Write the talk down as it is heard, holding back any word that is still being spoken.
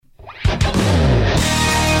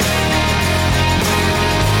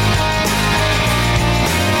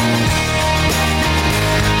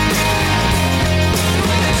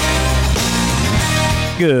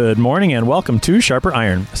Good morning and welcome to Sharper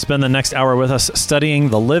Iron. Spend the next hour with us studying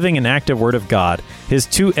the living and active Word of God, His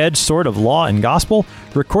two-edged sword of law and gospel,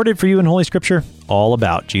 recorded for you in Holy Scripture, all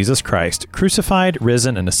about Jesus Christ, crucified,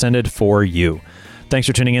 risen, and ascended for you. Thanks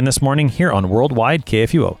for tuning in this morning here on Worldwide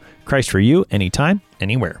KFUO. Christ for you, anytime,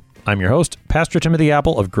 anywhere. I'm your host, Pastor Timothy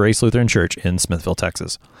Apple of Grace Lutheran Church in Smithville,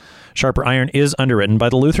 Texas. Sharper Iron is underwritten by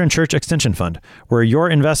the Lutheran Church Extension Fund, where your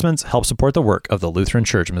investments help support the work of the Lutheran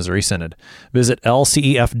Church Missouri Synod. Visit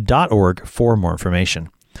lcef.org for more information.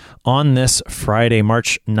 On this Friday,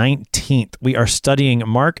 March 19th, we are studying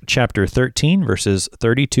Mark chapter 13, verses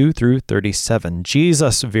 32 through 37.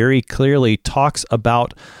 Jesus very clearly talks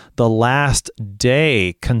about the last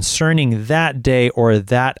day, concerning that day or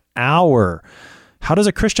that hour. How does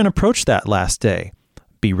a Christian approach that last day?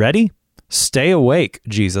 Be ready. Stay awake,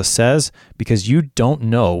 Jesus says, because you don't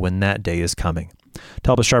know when that day is coming. To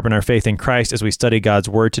help us sharpen our faith in Christ as we study God's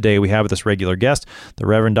Word today, we have with us regular guest, the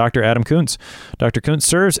Reverend Dr. Adam Koontz. Dr. Koontz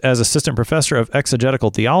serves as Assistant Professor of Exegetical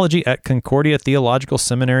Theology at Concordia Theological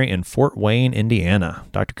Seminary in Fort Wayne, Indiana.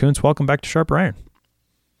 Dr. Koontz, welcome back to Sharper Iron.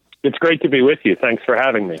 It's great to be with you. Thanks for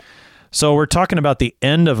having me. So we're talking about the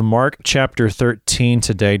end of Mark chapter 13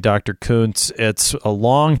 today, Dr. Koontz. It's a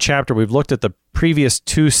long chapter. We've looked at the previous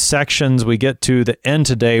two sections. We get to the end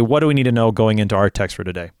today. What do we need to know going into our text for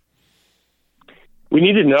today? We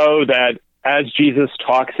need to know that as Jesus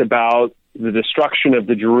talks about the destruction of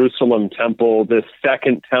the Jerusalem temple, this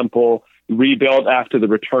second temple rebuilt after the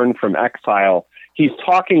return from exile, he's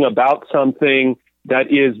talking about something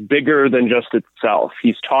that is bigger than just itself.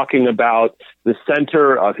 He's talking about the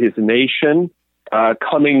center of his nation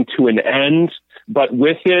coming to an end, but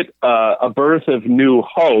with it, a birth of new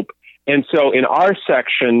hope. And so in our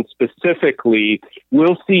section specifically,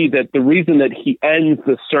 we'll see that the reason that he ends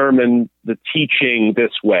the sermon, the teaching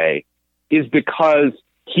this way, is because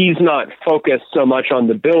he's not focused so much on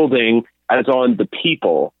the building as on the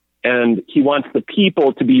people. And he wants the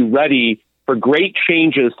people to be ready for great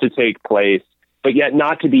changes to take place, but yet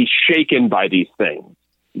not to be shaken by these things.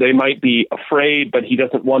 They might be afraid, but he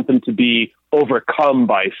doesn't want them to be overcome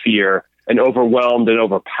by fear and overwhelmed and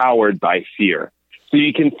overpowered by fear. So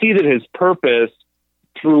you can see that his purpose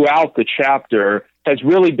throughout the chapter has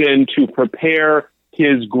really been to prepare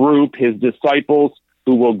his group, his disciples,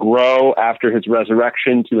 who will grow after his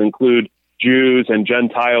resurrection to include Jews and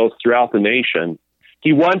Gentiles throughout the nation.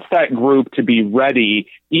 He wants that group to be ready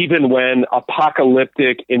even when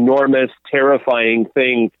apocalyptic, enormous, terrifying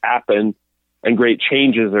things happen and great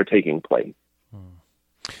changes are taking place.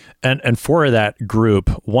 And for that group,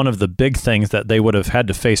 one of the big things that they would have had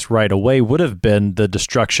to face right away would have been the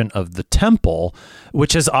destruction of the temple,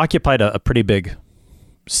 which has occupied a pretty big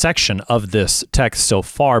section of this text so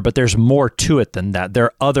far, but there's more to it than that. There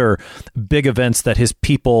are other big events that his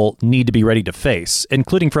people need to be ready to face,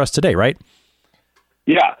 including for us today, right?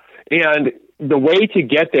 Yeah, and the way to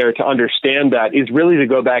get there to understand that is really to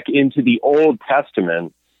go back into the Old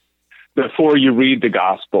Testament before you read the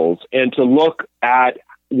Gospels and to look at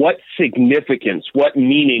what significance, what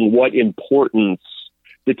meaning, what importance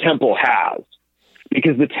the temple has.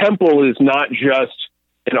 Because the temple is not just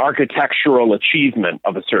an architectural achievement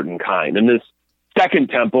of a certain kind. And this second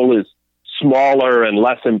temple is smaller and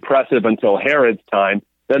less impressive until Herod's time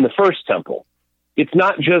than the first temple. It's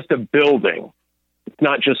not just a building. It's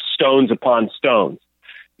not just stones upon stones.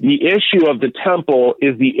 The issue of the temple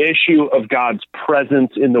is the issue of God's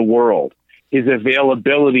presence in the world, his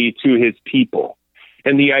availability to his people.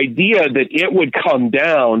 And the idea that it would come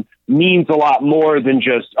down means a lot more than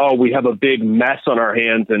just, oh, we have a big mess on our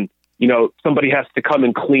hands and, somebody has to come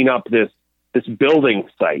and clean up this building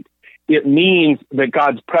site. It means that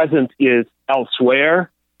God's presence is elsewhere,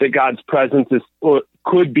 that God's presence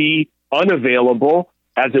could be unavailable,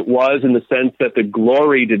 as it was in the sense that the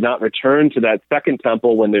glory did not return to that second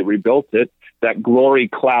temple when they rebuilt it, that glory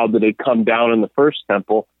cloud that had come down in the first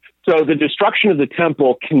temple. So the destruction of the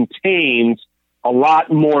temple contains a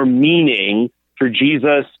lot more meaning for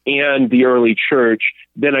Jesus and the early church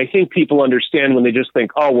than I think people understand when they just think,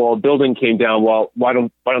 oh, well, a building came down. Well, why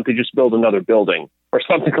don't they just build another building or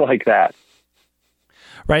something like that?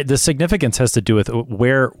 Right. The significance has to do with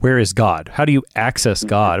where is God? How do you access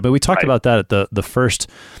God? But we talked about that at the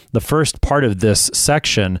first part of this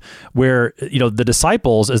section where, the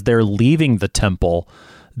disciples, as they're leaving the temple,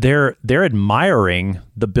 they're admiring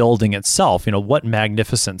the building itself. What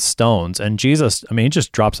magnificent stones. And Jesus, he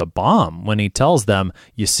just drops a bomb when he tells them,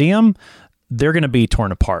 you see them? They're going to be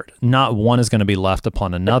torn apart. Not one is going to be left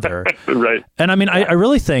upon another. Right. And I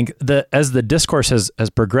really think that as the discourse has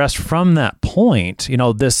progressed from that point,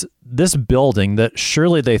 this building that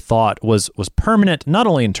surely they thought was permanent, not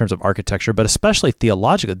only in terms of architecture, but especially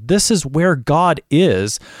theologically. This is where God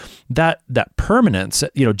is. That permanence,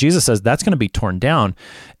 Jesus says that's going to be torn down.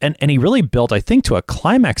 And he really built, I think, to a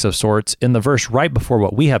climax of sorts in the verse right before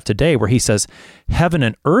what we have today, where he says, heaven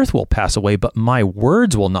and earth will pass away, but my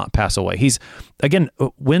words will not pass away. He's, again,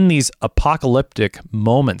 when these apocalyptic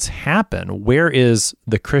moments happen, where is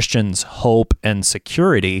the Christian's hope and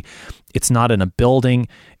security? It's not in a building.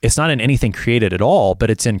 It's not in anything created at all, but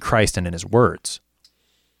it's in Christ and in his words.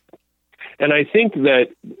 And I think that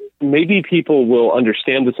maybe people will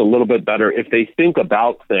understand this a little bit better if they think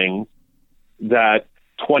about things that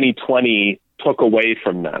 2020 took away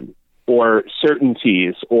from them, or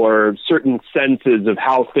certainties, or certain senses of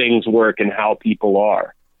how things work and how people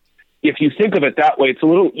are. If you think of it that way, it's a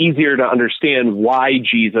little easier to understand why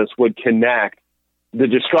Jesus would connect the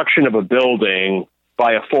destruction of a building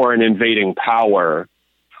by a foreign invading power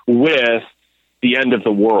with the end of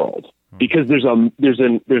the world. Because there's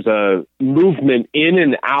a movement in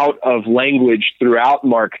and out of language throughout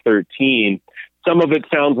Mark 13. Some of it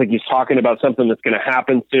sounds like he's talking about something that's going to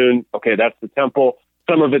happen soon. Okay, that's the temple.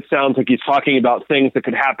 Some of it sounds like he's talking about things that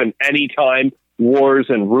could happen anytime, wars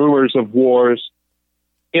and rumors of wars.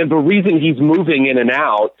 And the reason he's moving in and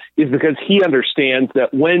out is because he understands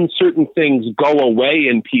that when certain things go away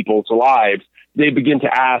in people's lives, they begin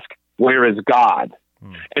to ask, where is God?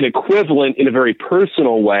 An equivalent in a very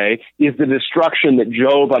personal way is the destruction that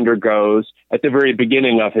Job undergoes at the very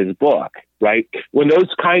beginning of his book, right? When those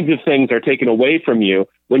kinds of things are taken away from you,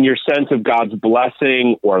 when your sense of God's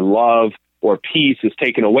blessing or love or peace is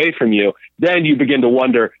taken away from you, then you begin to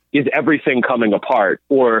wonder, is everything coming apart?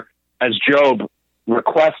 Or as Job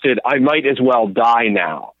requested, I might as well die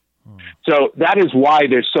now. So that is why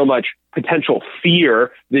there's so much potential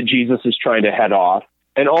fear that Jesus is trying to head off.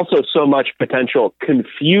 And also so much potential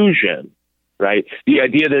confusion, right? The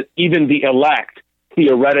idea that even the elect,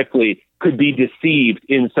 theoretically, could be deceived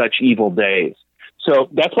in such evil days. So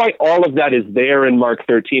that's why all of that is there in Mark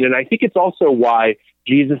 13. And I think it's also why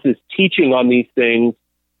Jesus is teaching on these things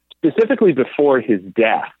specifically before his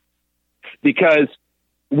death. Because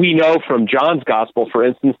we know from John's gospel, for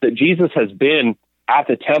instance, that Jesus has been at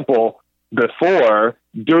the temple before,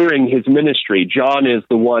 during his ministry. John is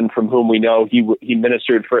the one from whom we know he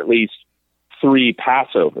ministered for at least 3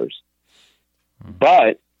 Passovers.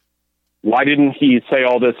 But why didn't he say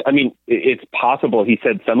all this? I mean, it's possible he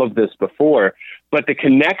said some of this before, but the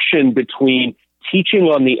connection between teaching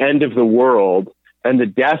on the end of the world and the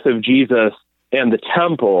death of Jesus and the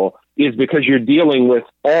temple is because you're dealing with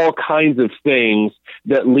all kinds of things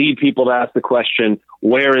that lead people to ask the question,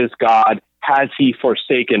 where is God? Has he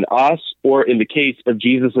forsaken us? Or in the case of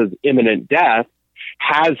Jesus' imminent death,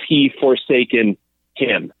 has he forsaken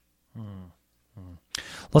him?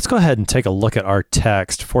 Let's go ahead and take a look at our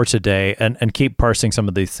text for today and keep parsing some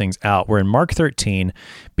of these things out. We're in Mark 13,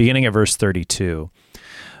 beginning at verse 32.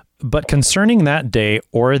 But concerning that day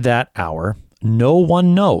or that hour, no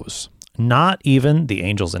one knows, not even the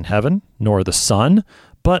angels in heaven, nor the Son,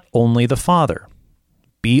 but only the Father.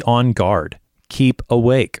 Be on guard, keep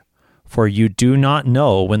awake, for you do not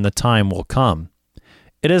know when the time will come.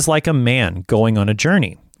 It is like a man going on a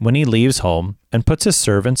journey, when he leaves home and puts his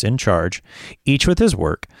servants in charge, each with his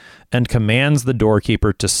work, and commands the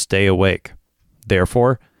doorkeeper to stay awake.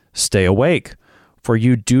 Therefore, stay awake, for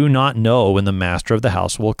you do not know when the master of the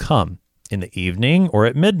house will come, in the evening or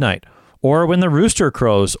at midnight, or when the rooster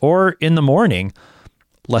crows, or in the morning,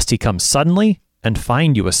 lest he come suddenly and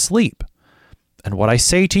find you asleep. And what I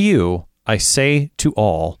say to you, I say to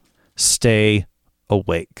all, stay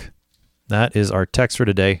awake. That is our text for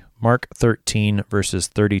today, Mark 13, verses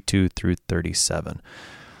 32 through 37.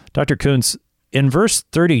 Dr. Koontz, in verse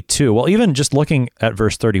 32, well, even just looking at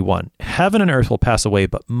verse 31, heaven and earth will pass away,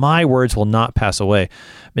 but my words will not pass away.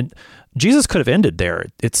 I mean, Jesus could have ended there,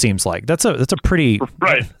 it seems like. That's a pretty,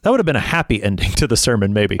 right. That would have been a happy ending to the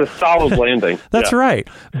sermon, maybe. A solid landing. That's right.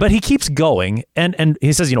 But he keeps going, and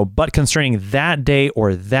he says, but concerning that day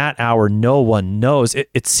or that hour, no one knows.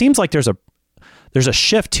 It seems like there's a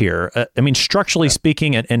shift here. I mean, structurally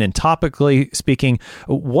speaking and in topically speaking,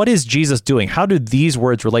 what is Jesus doing? How do these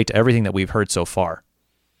words relate to everything that we've heard so far?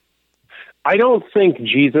 I don't think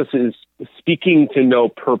Jesus is speaking to no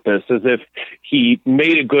purpose, as if he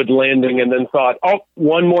made a good landing and then thought,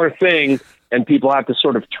 one more thing, and people have to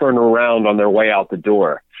sort of turn around on their way out the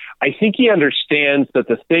door. I think he understands that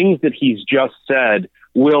the things that he's just said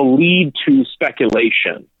will lead to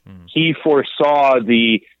speculation. He foresaw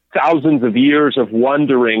the thousands of years of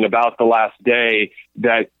wondering about the last day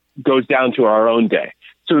that goes down to our own day.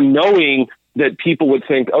 So knowing that people would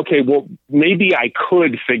think, okay, well, maybe I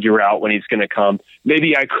could figure out when he's going to come.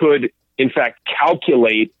 Maybe I could, in fact,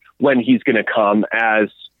 calculate when he's going to come, as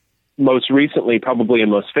most recently, probably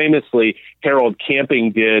and most famously, Harold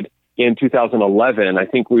Camping did in 2011. I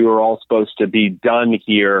think we were all supposed to be done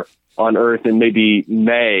here on Earth in maybe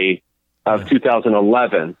May of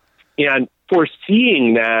 2011. And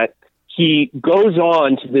foreseeing that, he goes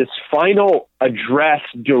on to this final address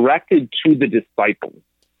directed to the disciples,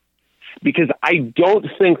 because I don't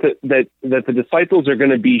think that the disciples are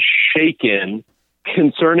going to be shaken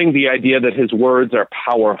concerning the idea that his words are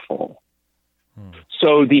powerful.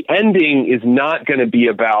 So the ending is not going to be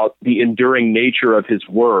about the enduring nature of his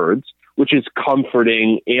words, which is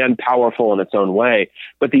comforting and powerful in its own way.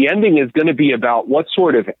 But the ending is going to be about what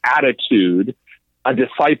sort of attitude a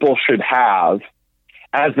disciple should have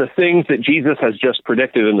as the things that Jesus has just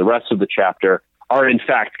predicted in the rest of the chapter are in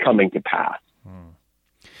fact coming to pass.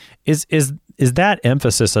 Is that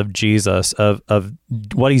emphasis of Jesus, of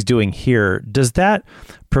what he's doing here, does that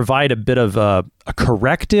provide a bit of a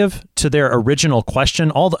corrective to their original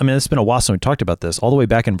question? It's been a while since we talked about this. All the way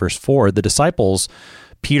back in verse 4, the disciples,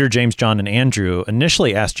 Peter, James, John, and Andrew,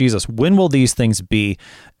 initially asked Jesus, when will these things be,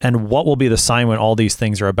 and what will be the sign when all these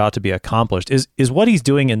things are about to be accomplished? Is what he's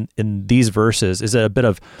doing in these verses, is it a bit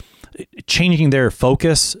of changing their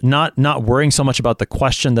focus, not worrying so much about the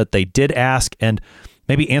question that they did ask, and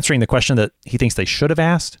maybe answering the question that he thinks they should have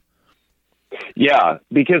asked? Yeah,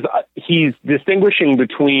 because he's distinguishing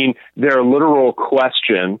between their literal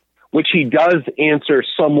question, which he does answer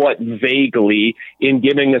somewhat vaguely in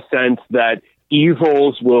giving a sense that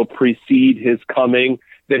evils will precede his coming,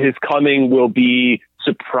 that his coming will be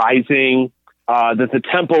surprising, that the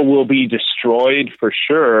temple will be destroyed for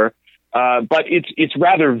sure. But it's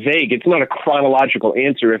rather vague. It's not a chronological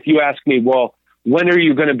answer. If you ask me, well, when are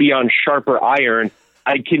you going to be on Sharper Iron?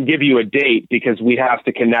 I can give you a date because we have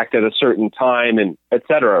to connect at a certain time and et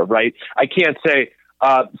cetera, right? I can't say,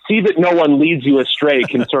 see that no one leads you astray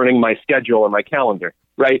concerning my schedule or my calendar,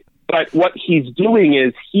 right? But what he's doing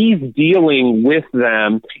is he's dealing with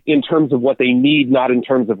them in terms of what they need, not in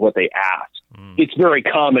terms of what they ask. It's very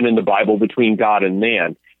common in the Bible between God and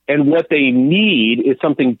man. And what they need is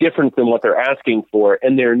something different than what they're asking for.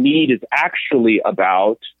 And their need is actually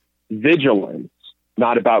about vigilance,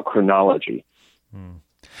 not about chronology.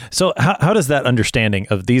 So how does that understanding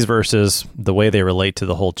of these verses, the way they relate to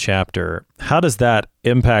the whole chapter, how does that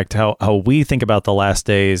impact how we think about the last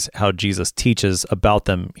days, how Jesus teaches about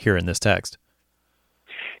them here in this text?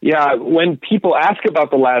 Yeah, when people ask about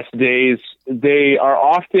the last days, they are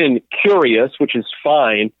often curious, which is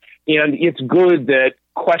fine. And it's good that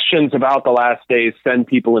questions about the last days send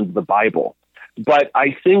people into the Bible. But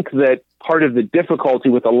I think that part of the difficulty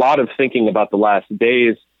with a lot of thinking about the last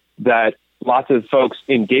days that lots of folks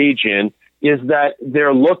engage in is that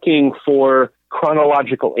they're looking for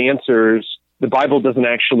chronological answers the Bible doesn't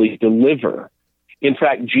actually deliver. In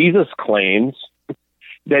fact, Jesus claims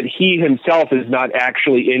that he himself is not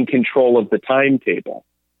actually in control of the timetable.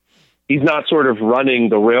 He's not sort of running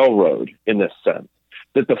the railroad in this sense,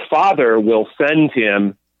 that the Father will send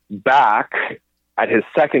him back at his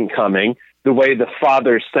second coming the way the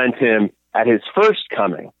Father sent him at his first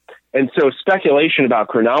coming. And so speculation about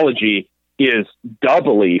chronology is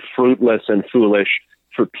doubly fruitless and foolish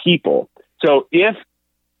for people. So if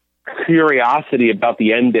curiosity about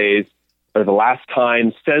the end days or the last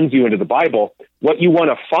time sends you into the Bible, what you want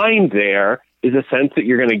to find there is a sense that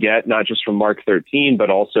you're going to get not just from Mark 13, but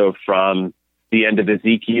also from the end of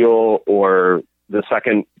Ezekiel or the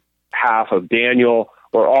second half of Daniel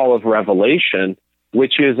or all of Revelation,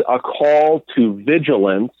 which is a call to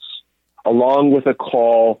vigilance along with a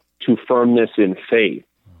call to firmness in faith.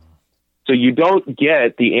 So you don't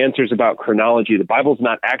get the answers about chronology. The Bible's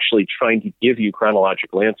not actually trying to give you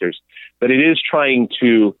chronological answers, but it is trying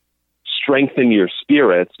to strengthen your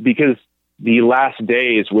spirits, because the last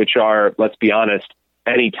days, which are, let's be honest,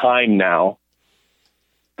 any time now,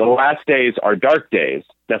 the last days are dark days,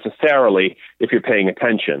 necessarily, if you're paying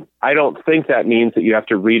attention. I don't think that means that you have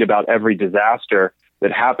to read about every disaster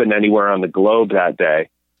that happened anywhere on the globe that day.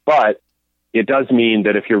 But it does mean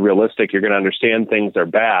that if you're realistic, you're going to understand things are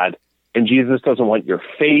bad. And Jesus doesn't want your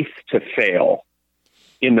faith to fail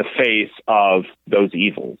in the face of those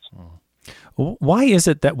evils. Why is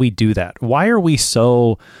it that we do that? Why are we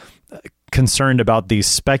so concerned about these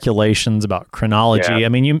speculations about chronology? Yeah. I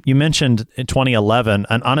mean, you mentioned in 2011,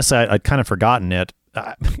 and honestly, I'd kind of forgotten it.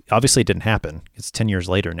 obviously it didn't happen. It's 10 years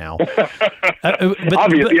later now.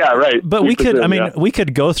 Obviously, yeah, right. But we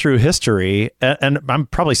could go through history, and I'm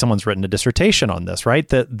probably someone's written a dissertation on this, right?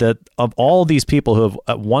 That of all these people who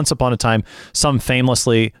have once upon a time, some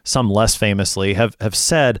famously, some less famously, have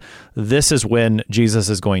said this is when Jesus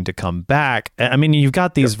is going to come back. I mean, you've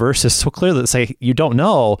got these verses so clear that say you don't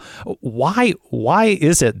know. Why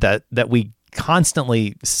is it that we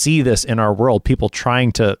constantly see this in our world, people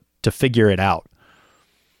trying to figure it out?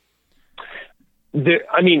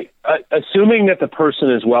 Assuming that the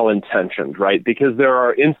person is well-intentioned, right? Because there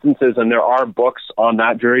are instances, and there are books on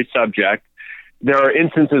that very subject, there are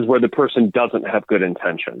instances where the person doesn't have good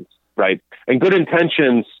intentions, right? And good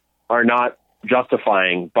intentions are not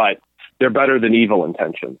justifying, but they're better than evil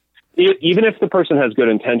intentions. Even if the person has good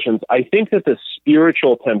intentions, I think that the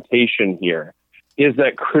spiritual temptation here is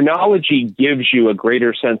that chronology gives you a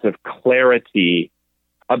greater sense of clarity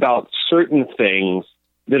about certain things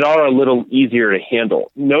that are a little easier to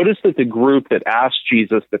handle. Notice that the group that asked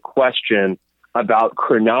Jesus the question about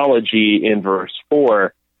chronology in verse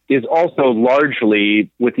 4 is also largely,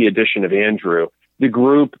 with the addition of Andrew, the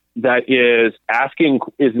group that is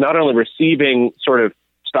not only receiving sort of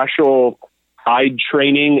special guide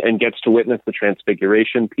training and gets to witness the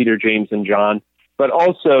transfiguration, Peter, James, and John, but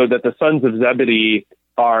also that the sons of Zebedee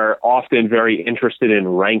are often very interested in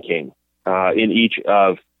ranking in each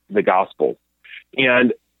of the Gospels.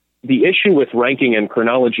 And the issue with ranking and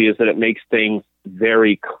chronology is that it makes things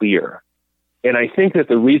very clear. And I think that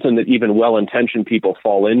the reason that even well-intentioned people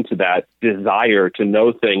fall into that desire to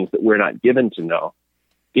know things that we're not given to know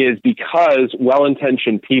is because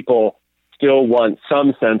well-intentioned people still want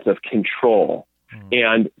some sense of control.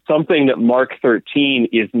 And something that Mark 13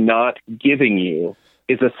 is not giving you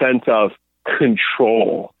is a sense of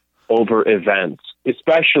control over events,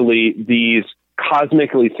 especially these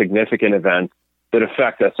cosmically significant events that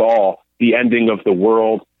affect us all, the ending of the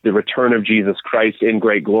world, the return of Jesus Christ in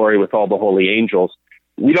great glory with all the holy angels.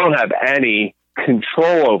 We don't have any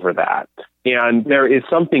control over that. And there is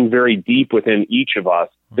something very deep within each of us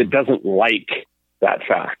that doesn't like that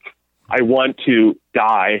fact. I want to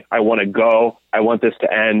die. I want to go. I want this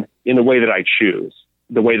to end in the way that I choose,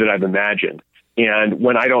 the way that I've imagined. And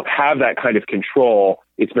when I don't have that kind of control,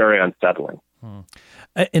 it's very unsettling.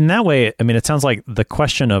 In that way, I mean, it sounds like the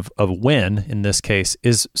question of when, in this case,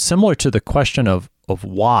 is similar to the question of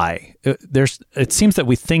why. It seems that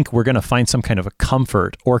we think we're going to find some kind of a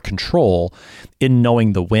comfort or control in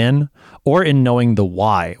knowing the when or in knowing the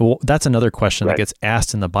why. Well, that's another question that gets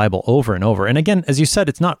asked in the Bible over and over. And again, as you said,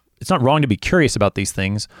 it's not wrong to be curious about these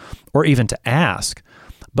things or even to ask.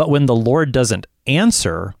 But when the Lord doesn't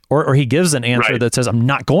answer, or he gives an answer that says, I'm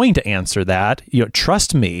not going to answer that,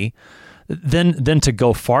 trust me, then to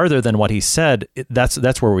go farther than what he said,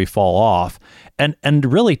 that's where we fall off. And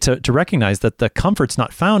really to recognize that the comfort's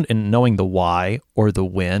not found in knowing the why or the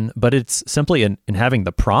when, but it's simply in having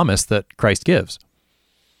the promise that Christ gives.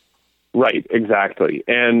 Right, exactly.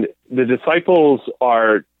 And the disciples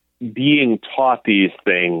are being taught these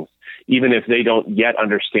things, even if they don't yet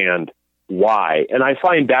understand why. And I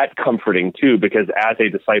find that comforting too, because as a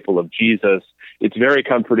disciple of Jesus, it's very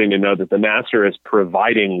comforting to know that the Master is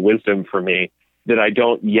providing wisdom for me that I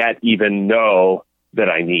don't yet even know that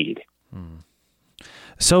I need.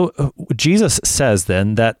 So Jesus says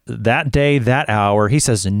then that day, that hour, he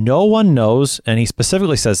says, no one knows, and he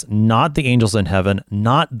specifically says, not the angels in heaven,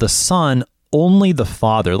 not the Son, only the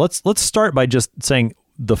Father. Let's start by just saying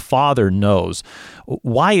the Father knows.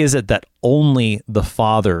 Why is it that only the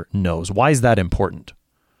Father knows? Why is that important?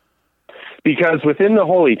 Because within the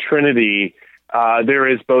Holy Trinity, there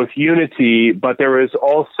is both unity, but there is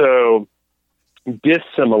also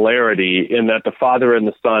dissimilarity in that the Father and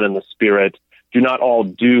the Son and the Spirit do not all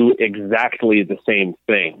do exactly the same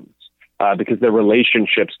things because their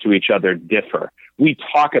relationships to each other differ. We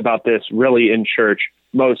talk about this really in church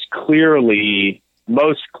most clearly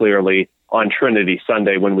on Trinity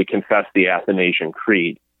Sunday when we confess the Athanasian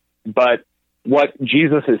Creed. But what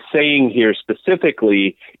Jesus is saying here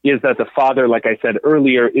specifically is that the Father, like I said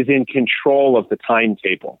earlier, is in control of the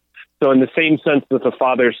timetable. So in the same sense that the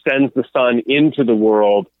Father sends the Son into the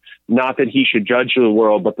world, not that he should judge the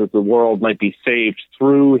world, but that the world might be saved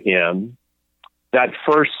through him, that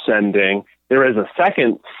first sending, there is a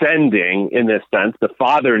second sending in this sense. The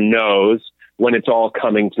Father knows when it's all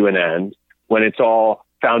coming to an end, when it's all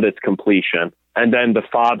found its completion, and then the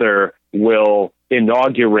Father will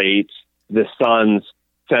inaugurate the Son's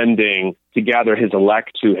sending to gather his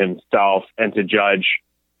elect to himself and to judge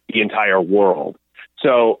the entire world.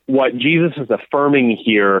 So what Jesus is affirming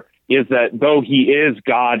here is that though he is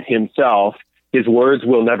God himself, His words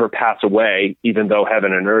will never pass away, even though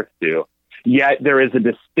heaven and earth do. Yet there is a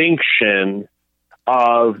distinction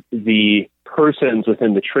of the persons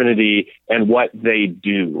within the Trinity and what they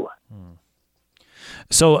do.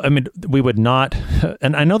 So, I mean, we would not,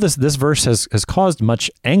 and I know this verse has caused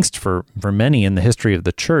much angst for many in the history of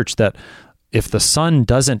the church, that if the Son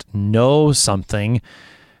doesn't know something,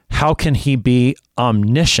 how can he be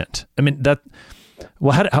omniscient? I mean,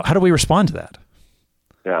 how do we respond to that?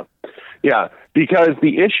 Yeah, because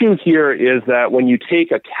the issue here is that when you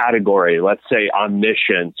take a category, let's say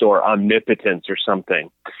omniscience or omnipotence or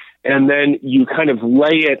something, and then you kind of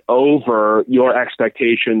lay it over your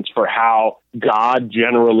expectations for how God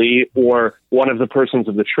generally or one of the persons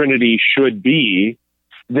of the Trinity should be,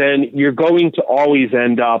 then you're going to always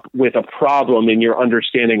end up with a problem in your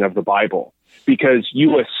understanding of the Bible, because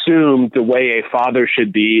you assumed the way a father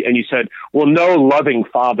should be, and you said, well, no loving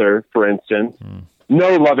father, for instance,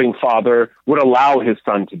 no loving father would allow his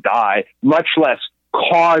son to die, much less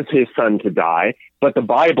cause his son to die. But the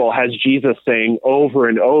Bible has Jesus saying over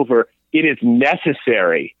and over, it is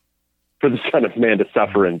necessary for the Son of Man to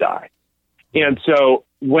suffer and die. And so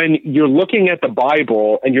when you're looking at the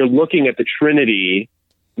Bible and you're looking at the Trinity,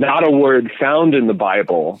 not a word found in the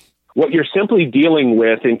Bible, what you're simply dealing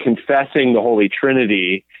with in confessing the Holy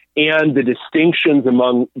Trinity and the distinctions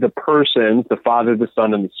among the persons, the Father, the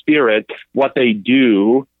Son, and the Spirit, what they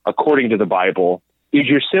do according to the Bible, is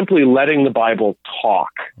you're simply letting the Bible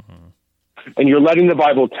talk. And you're letting the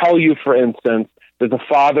Bible tell you, for instance, that the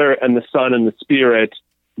Father and the Son and the Spirit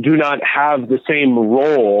do not have the same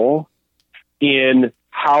role in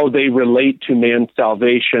how they relate to man's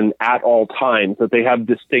salvation at all times, that they have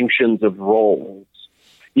distinctions of roles,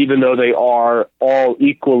 even though they are all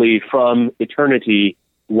equally from eternity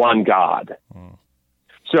one God.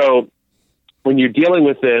 So when you're dealing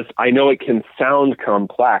with this, I know it can sound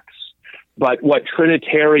complex, but what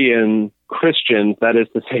Trinitarian Christians, that is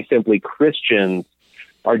to say simply Christians,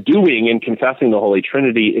 are doing in confessing the Holy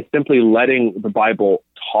Trinity is simply letting the Bible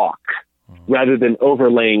talk rather than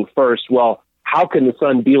overlaying first, well, how can the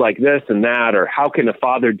Son be like this and that, or how can the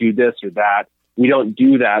Father do this or that? We don't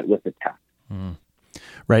do that with the text.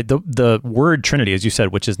 Right. The word Trinity, as you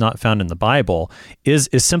said, which is not found in the Bible, is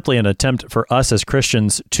simply an attempt for us as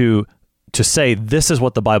Christians to say this is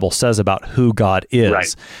what the Bible says about who God is.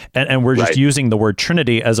 Right. And we're just using the word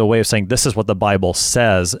Trinity as a way of saying this is what the Bible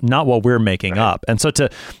says, not what we're making up. And so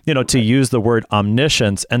to use the word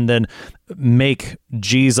omniscience and then make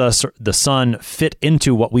Jesus, the Son, fit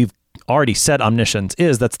into what we've already said omniscience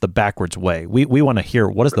is, that's the backwards way. We want to hear,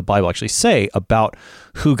 what does the Bible actually say about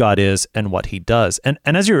who God is and what he does? And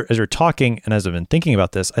as you're talking, and as I've been thinking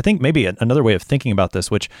about this, I think maybe another way of thinking about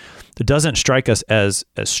this, which doesn't strike us as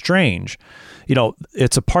strange,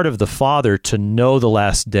 it's a part of the Father to know the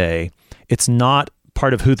last day. It's not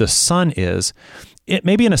part of who the Son is. It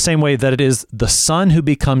may be in the same way that it is the Son who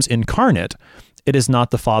becomes incarnate. It is not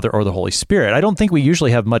the Father or the Holy Spirit. I don't think we usually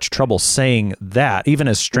have much trouble saying that, even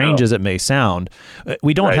as strange as it may sound.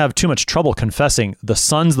 We don't have too much trouble confessing the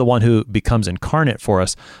Son's the one who becomes incarnate for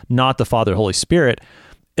us, not the Father, Holy Spirit.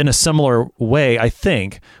 In a similar way, I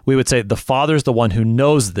think we would say the Father's the one who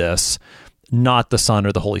knows this, not the Son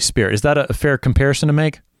or the Holy Spirit. Is that a fair comparison to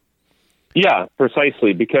make? Yeah,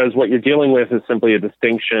 precisely, because what you're dealing with is simply a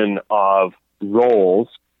distinction of roles.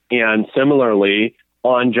 And similarly,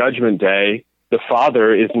 on Judgment Day, the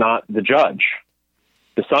Father is not the judge.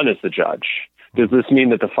 The Son is the judge. Does this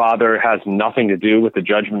mean that the Father has nothing to do with the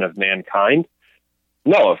judgment of mankind?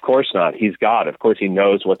 No, of course not. He's God. Of course, he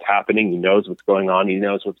knows what's happening. He knows what's going on. He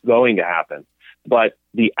knows what's going to happen. But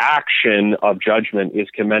the action of judgment is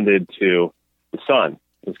commended to the Son,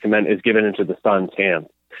 is given into the Son's hands.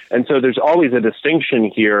 And so there's always a distinction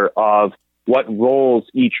here of what roles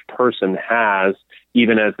each person has,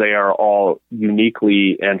 even as they are all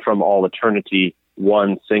uniquely and from all eternity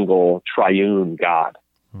one single triune God.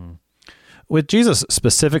 With Jesus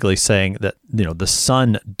specifically saying that the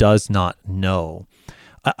Son does not know,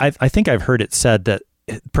 I think I've heard it said that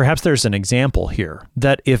perhaps there's an example here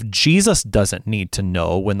that if Jesus doesn't need to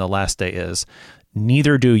know when the last day is,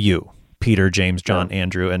 neither do you, Peter, James, John,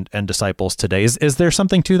 Andrew, and disciples today. Is there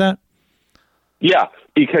something to that? Yeah,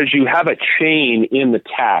 because you have a chain in the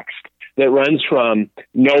text that runs from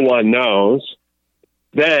no one knows,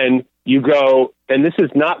 then you go, and this is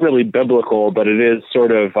not really biblical, but it is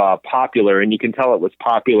sort of popular, and you can tell it was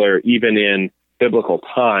popular even in biblical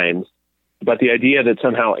times, but the idea that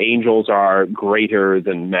somehow angels are greater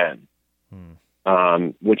than men,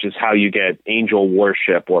 which is how you get angel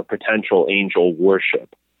worship or potential angel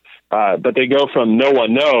worship. But they go from no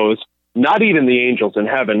one knows not even the angels in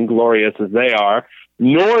heaven, glorious as they are,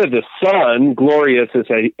 nor the Son, glorious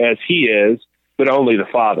as he is, but only the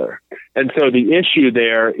Father. And so the issue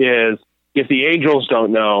there is, if the angels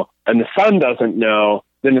don't know and the Son doesn't know,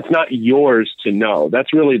 then it's not yours to know.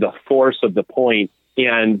 That's really the force of the point,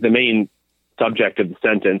 and the main subject of the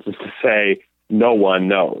sentence is to say, no one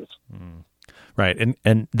knows. Right.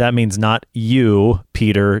 And that means not you,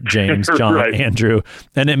 Peter, James, John, right. Andrew.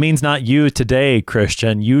 And it means not you today,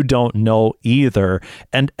 Christian. You don't know either.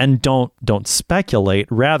 And don't speculate.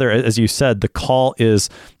 Rather, as you said, the call is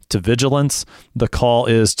to vigilance. The call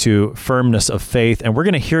is to firmness of faith. And we're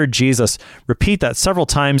going to hear Jesus repeat that several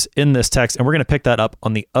times in this text. And we're going to pick that up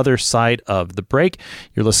on the other side of the break.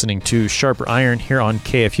 You're listening to Sharper Iron here on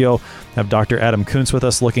KFUO. I have Dr. Adam Koontz with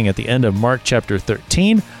us looking at the end of Mark chapter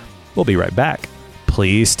 13. We'll be right back.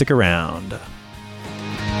 Please stick around.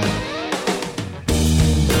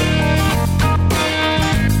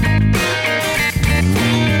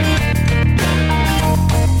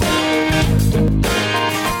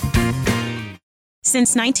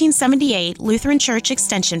 Since 1978, Lutheran Church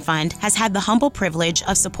Extension Fund has had the humble privilege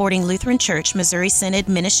of supporting Lutheran Church Missouri Synod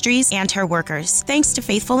ministries and her workers. Thanks to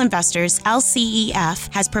faithful investors,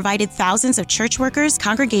 LCEF has provided thousands of church workers,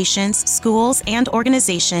 congregations, schools, and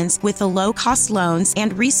organizations with the low-cost loans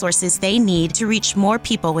and resources they need to reach more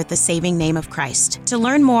people with the saving name of Christ. To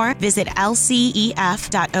learn more, visit lcef.org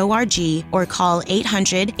or call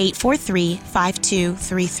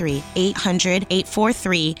 800-843-5233,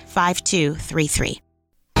 800-843-5233.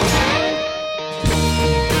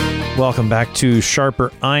 Welcome back to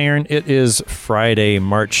Sharper Iron. It is Friday,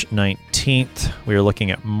 March 19th. We are looking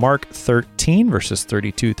at Mark 13, verses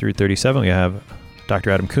 32 through 37. We have Dr.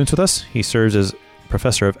 Adam Koontz with us. He serves as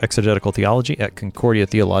professor of exegetical theology at Concordia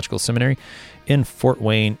Theological Seminary in Fort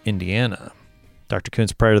Wayne, Indiana. Dr.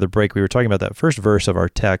 Koontz, prior to the break, we were talking about that first verse of our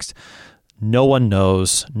text. No one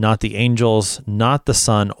knows, not the angels, not the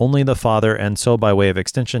Son, only the Father, and so by way of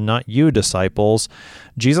extension, not you, disciples.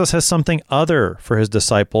 Jesus has something other for his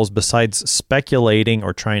disciples besides speculating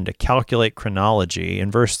or trying to calculate chronology. In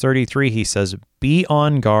verse 33, he says, be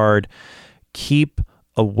on guard, keep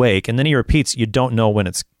awake. And then he repeats, you don't know when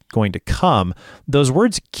it's going to come. Those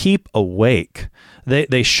words, keep awake,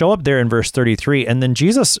 they show up there in verse 33, and then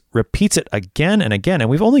Jesus repeats it again and again,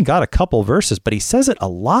 and we've only got a couple verses, but he says it a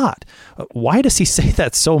lot. Why does he say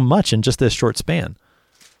that so much in just this short span?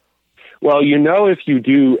 Well, if you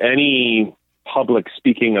do any public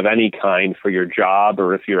speaking of any kind for your job,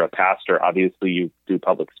 or if you're a pastor, obviously you do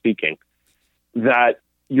public speaking, that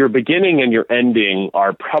your beginning and your ending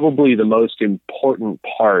are probably the most important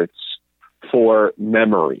parts for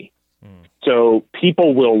memory. So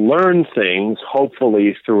people will learn things,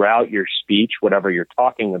 hopefully, throughout your speech, whatever you're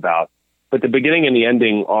talking about. But the beginning and the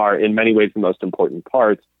ending are, in many ways, the most important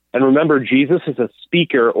parts. And remember, Jesus is a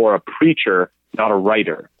speaker or a preacher, not a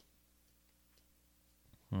writer.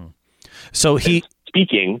 So he...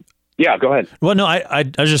 Speaking... Yeah, go ahead. Well, no, I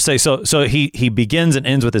just say, so he begins and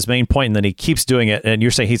ends with his main point, and then he keeps doing it. And you're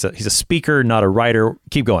saying he's a speaker, not a writer.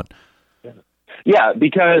 Keep going. Yeah,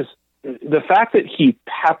 because the fact that he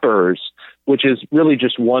peppers, which is really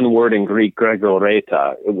just one word in Greek,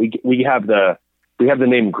 gregoreta. We have the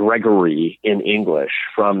name Gregory in English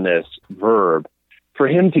from this verb. For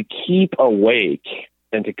him to keep awake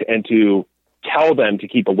and to tell them to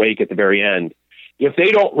keep awake at the very end, if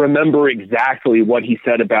they don't remember exactly what he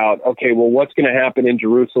said about, okay, well, what's going to happen in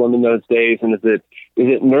Jerusalem in those days, and is it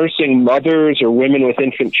nursing mothers or women with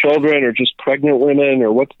infant children or just pregnant women,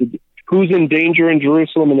 or who's in danger in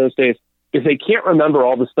Jerusalem in those days? If they can't remember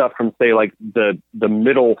all the stuff from, say, like the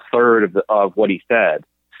middle third of what he said,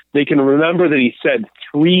 they can remember that he said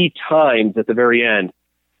 3 times at the very end,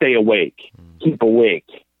 stay awake, keep awake.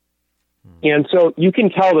 And so you can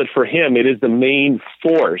tell that for him, it is the main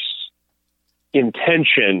force,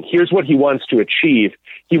 intention. Here's what he wants to achieve.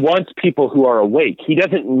 He wants people who are awake. He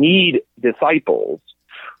doesn't need disciples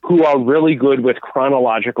who are really good with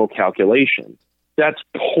chronological calculations. That's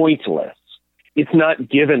pointless. It's not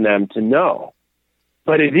given them to know,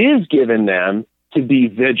 but it is given them to be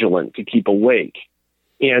vigilant, to keep awake.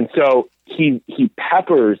 And so he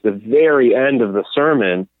peppers the very end of the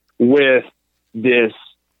sermon with this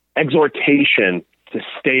exhortation to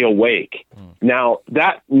stay awake. Now,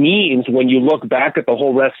 that means when you look back at the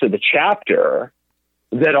whole rest of the chapter,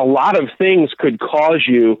 that a lot of things could cause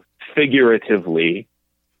you figuratively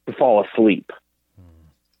to fall asleep.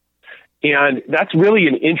 And that's really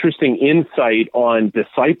an interesting insight on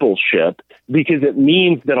discipleship, because it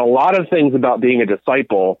means that a lot of things about being a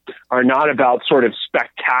disciple are not about sort of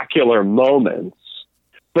spectacular moments,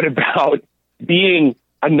 but about being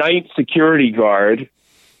a night security guard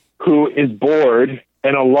who is bored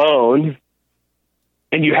and alone,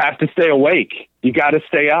 and you have to stay awake. You got to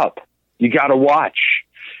stay up. You got to watch.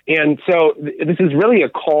 And so this is really a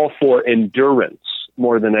call for endurance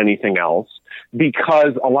more than anything else,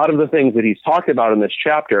 because a lot of the things that he's talked about in this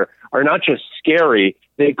chapter are not just scary.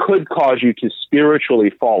 They could cause you to spiritually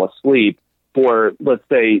fall asleep, or let's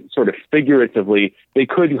say sort of figuratively, they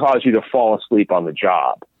could cause you to fall asleep on the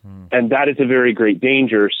job. And that is a very great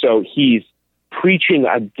danger. So he's preaching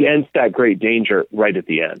against that great danger right at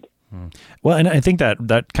the end. Well, and I think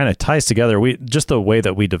that kind of ties together. Just the way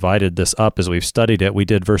that we divided this up as we've studied it, we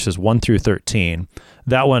did verses 1 through 13.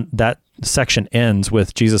 That section ends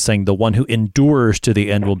with Jesus saying, "The one who endures to the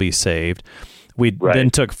end will be saved." We then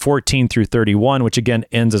took 14 through 31, which again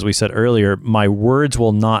ends, as we said earlier, "My words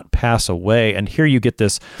will not pass away." And here you get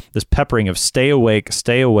this peppering of stay awake,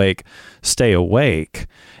 stay awake, stay awake.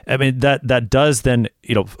 I mean, that does then,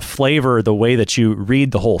 flavor the way that you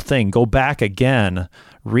read the whole thing. Go back again,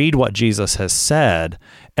 read what Jesus has said,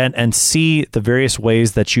 and see the various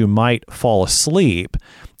ways that you might fall asleep,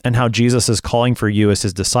 and how Jesus is calling for you as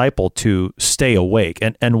his disciple to stay awake,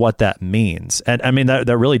 and what that means. And I mean,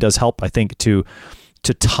 that really does help, I think, to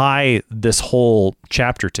tie this whole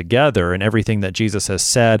chapter together and everything that Jesus has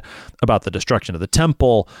said about the destruction of the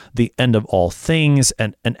temple, the end of all things,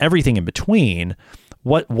 and everything in between.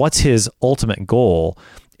 What's his ultimate goal?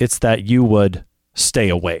 It's that you would stay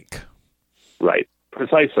awake. Right.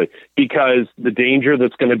 Precisely. Because the danger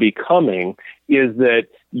that's going to be coming is that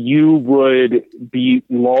you would be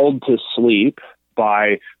lulled to sleep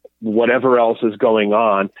by whatever else is going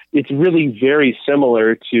on. It's really very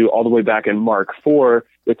similar to all the way back in Mark 4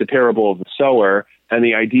 with the parable of the sower, and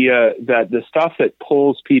the idea that the stuff that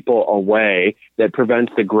pulls people away, that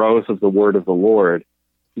prevents the growth of the word of the Lord,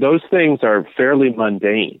 those things are fairly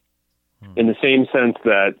mundane. In the same sense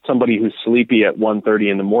that somebody who's sleepy at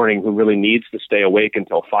 1:30 in the morning, who really needs to stay awake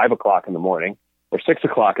until 5 o'clock in the morning or 6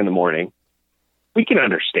 o'clock in the morning, we can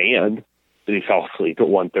understand that he fell asleep at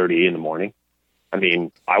 1:30 in the morning. I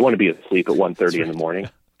mean, I want to be asleep at 1:30 in the morning.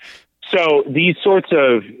 So these sorts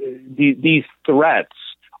of these threats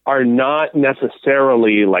are not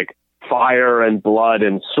necessarily like fire and blood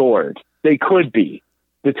and sword. They could be.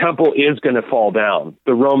 The temple is going to fall down.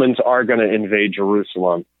 The Romans are going to invade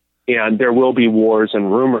Jerusalem. And there will be wars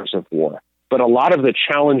and rumors of war. But a lot of the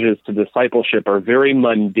challenges to discipleship are very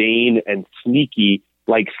mundane and sneaky,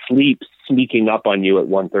 like sleep sneaking up on you at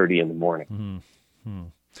 1:30 in the morning. Mm-hmm.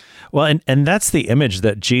 Well, and that's the image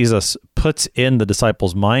that Jesus puts in the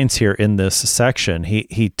disciples' minds here in this section.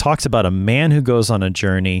 He talks about a man who goes on a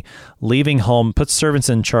journey, leaving home, puts servants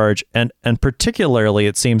in charge, and particularly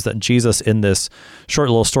it seems that Jesus in this short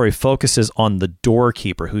little story focuses on the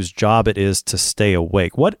doorkeeper whose job it is to stay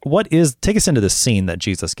awake. Take us into the scene that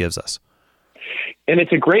Jesus gives us. And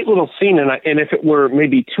it's a great little scene, and if it were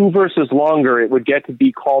maybe 2 verses longer, it would get to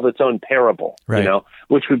be called its own parable, right,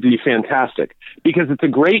 which would be fantastic, because it's a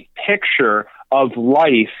great picture of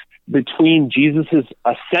life between Jesus's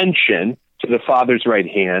ascension to the Father's right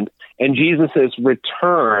hand and Jesus's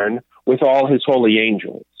return with all his holy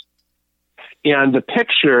angels. And the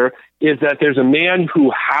picture is that there's a man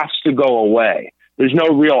who has to go away. There's no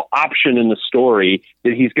real option in the story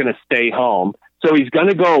that he's going to stay home. So he's going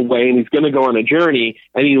to go away, and he's going to go on a journey,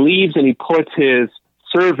 and he leaves and he puts his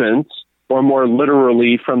servants, or more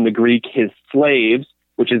literally from the Greek, his slaves,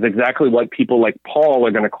 which is exactly what people like Paul are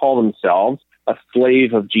going to call themselves, a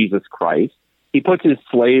slave of Jesus Christ. He puts his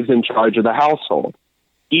slaves in charge of the household,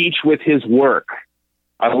 each with his work.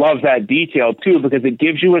 I love that detail, too, because it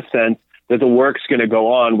gives you a sense that the work's going to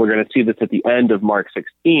go on. We're going to see this at the end of Mark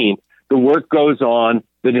 16. The work goes on.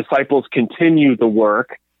 The disciples continue the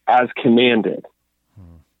work as commanded.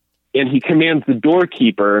 And he commands the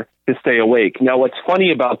doorkeeper to stay awake. Now, what's funny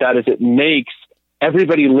about that is it makes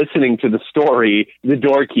everybody listening to the story the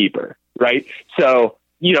doorkeeper, right? So,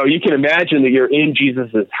 you can imagine that you're in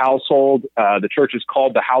Jesus's household. The church is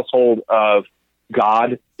called the household of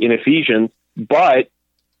God in Ephesians, but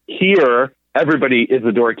here everybody is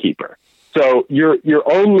the doorkeeper. So your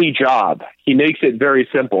only job, he makes it very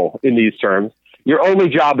simple in these terms, your only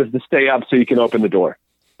job is to stay up so you can open the door.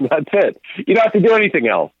 That's it. You don't have to do anything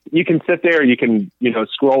else. You can sit there, you can,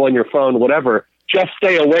 scroll on your phone, whatever. Just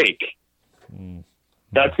stay awake.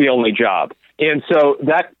 That's the only job. And so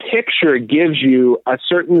that picture gives you a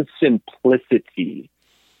certain simplicity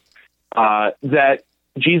that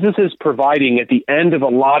Jesus is providing at the end of a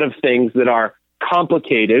lot of things that are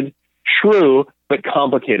complicated, true, but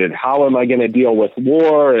complicated. How am I going to deal with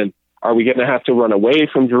war? And are we going to have to run away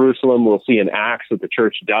from Jerusalem? We'll see in Acts that the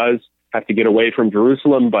church does have to get away from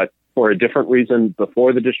Jerusalem, but for a different reason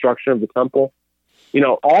before the destruction of the temple.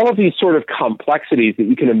 all of these sort of complexities that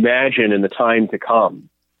you can imagine in the time to come.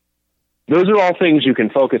 Those are all things you can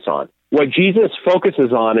focus on. What Jesus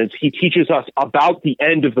focuses on is he teaches us about the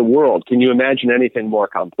end of the world. Can you imagine anything more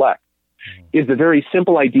complex? Is the very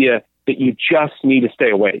simple idea that you just need to stay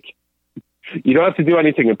awake. You don't have to do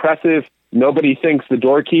anything impressive. Nobody thinks the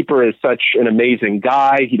doorkeeper is such an amazing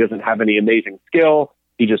guy. He doesn't have any amazing skill.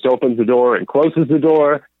 He just opens the door and closes the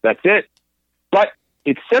door. That's it. But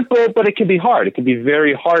it's simple, but it can be hard. It can be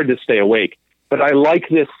very hard to stay awake. But I like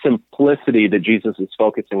this simplicity that Jesus is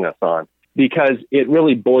focusing us on, because it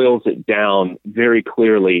really boils it down very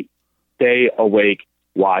clearly. Stay awake,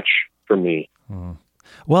 watch for me.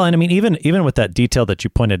 Well, and I mean, even with that detail that you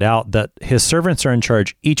pointed out, that his servants are in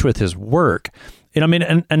charge, each with his work. And I mean,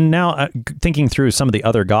 and now thinking through some of the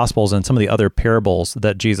other gospels and some of the other parables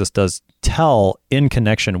that Jesus does tell in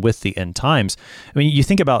connection with the end times. I mean, you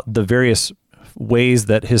think about the various ways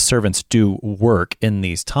that his servants do work in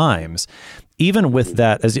these times. Even with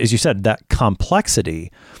that, as you said, that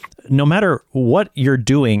complexity, no matter what you're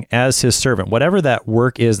doing as his servant, whatever that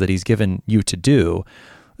work is that he's given you to do,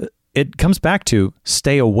 it comes back to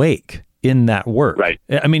stay awake in that work. Right.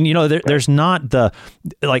 I mean, there's not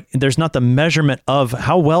the measurement of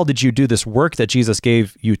how well did you do this work that Jesus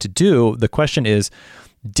gave you to do. The question is,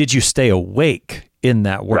 did you stay awake in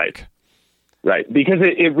that work? Right. Because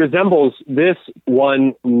it resembles, this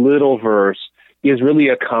one little verse is really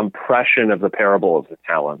a compression of the parable of the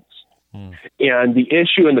talents. And the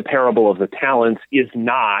issue in the parable of the talents is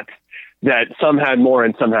not that some had more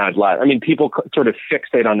and some had less. I mean, people sort of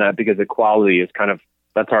fixate on that because equality is kind of,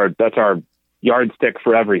 that's our yardstick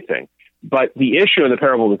for everything. But the issue in the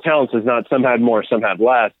parable of the talents is not some had more, some had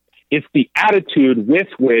less. It's the attitude with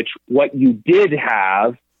which what you did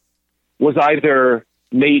have was either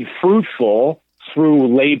made fruitful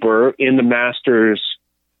through labor in the master's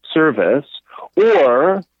service,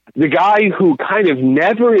 or the guy who kind of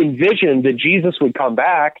never envisioned that Jesus would come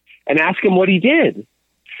back and ask him what he did.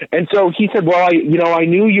 And so he said, well, I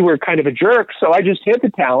knew you were kind of a jerk, so I just hid the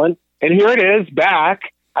talent, and here it is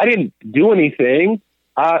back. I didn't do anything.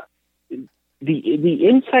 The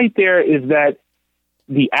insight there is that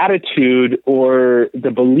the attitude or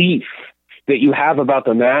the belief that you have about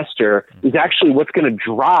the master is actually what's going to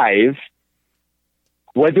drive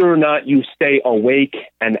whether or not you stay awake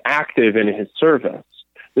and active in his service.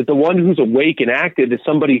 That the one who's awake and active is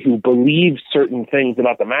somebody who believes certain things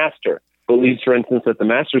about the master. Believes, for instance, that the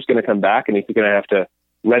master is going to come back and he's going to have to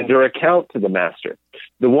render account to the master.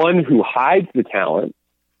 The one who hides the talent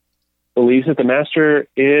believes that the master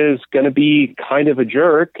is going to be kind of a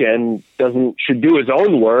jerk and should do his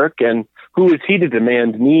own work, and who is he to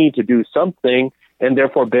demand me to do something, and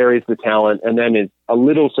therefore buries the talent, and then is a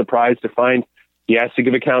little surprised to find he has to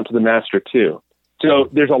give account to the master too. So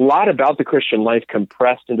there's a lot about the Christian life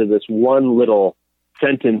compressed into this one little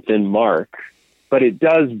sentence in Mark, but it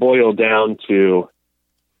does boil down to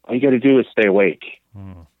all you got to do is stay awake.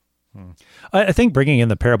 I think bringing in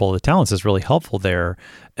the parable of the talents is really helpful there.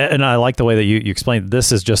 And I like the way that you explained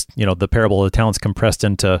this is just, the parable of the talents compressed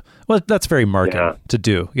into, well, that's very Markan to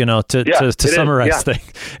do, to summarize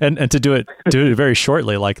things and to do it very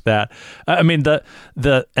shortly like that. I mean,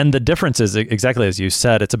 the difference is exactly as you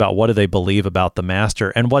said, it's about what do they believe about the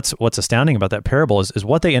master. And what's astounding about that parable is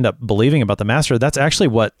what they end up believing about the master. That's actually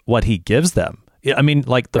what he gives them. I mean,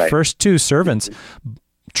 like the first two servants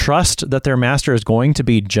trust that their master is going to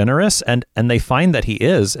be generous, and they find that he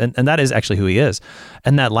is, and that is actually who he is.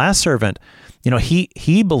 And that last servant,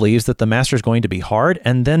 he believes that the master is going to be hard,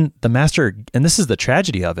 and then the master, and this is the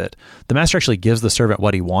tragedy of it, the master actually gives the servant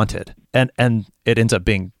what he wanted, and it ends up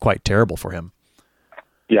being quite terrible for him.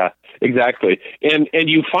 Yeah, exactly. And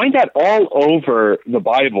you find that all over the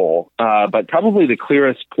Bible, but probably the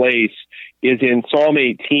clearest place is in Psalm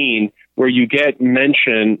 18, where you get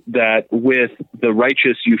mention that with the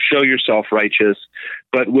righteous you show yourself righteous,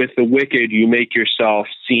 but with the wicked you make yourself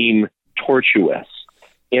seem tortuous.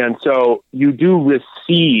 And so you do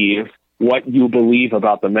receive what you believe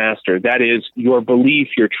about the master. That is, your belief,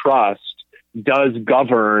 your trust, does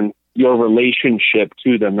govern your relationship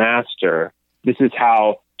to the master. This is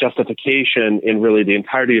how justification in really the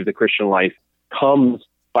entirety of the Christian life comes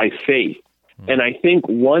by faith. And I think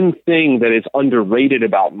one thing that is underrated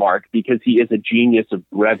about Mark, because he is a genius of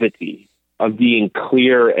brevity, of being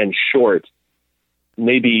clear and short,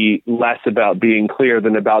 maybe less about being clear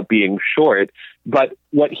than about being short, but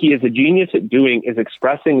what he is a genius at doing is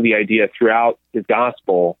expressing the idea throughout his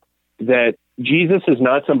gospel that Jesus is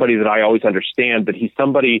not somebody that I always understand, but he's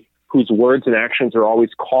somebody whose words and actions are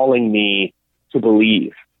always calling me to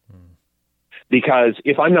believe. Because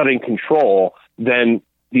if I'm not in control, then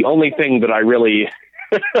the only thing that I really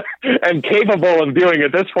am capable of doing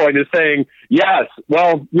at this point is saying, yes,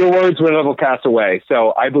 well, your words will never pass away.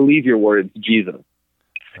 So I believe your words, Jesus.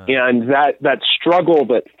 And that struggle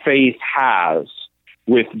that faith has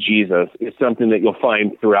with Jesus is something that you'll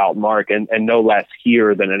find throughout Mark, and no less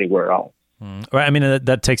here than anywhere else. Right. I mean,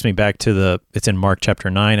 that takes me back to it's in Mark chapter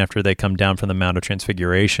 9 after they come down from the Mount of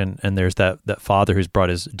Transfiguration, and there's that father who's brought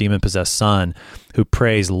his demon-possessed son who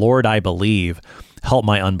prays, Lord, I believe, help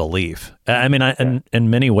my unbelief. I mean, in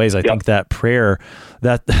many ways, I think that prayer,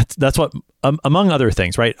 that's what, among other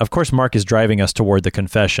things, right? Of course, Mark is driving us toward the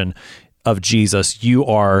confession of Jesus, you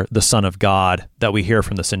are the Son of God, that we hear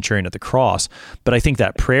from the centurion at the cross. But I think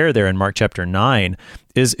that prayer there in Mark chapter 9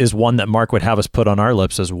 is one that Mark would have us put on our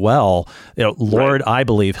lips as well. Lord, I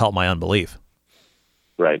believe, help my unbelief.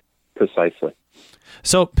 Right, precisely.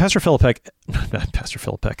 So, Pastor Philippek,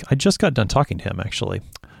 I just got done talking to him, actually.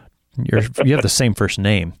 You have the same first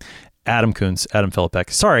name. Adam Koontz, Adam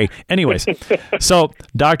Philippek. Sorry. Anyways, so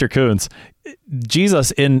Dr. Koontz, Jesus,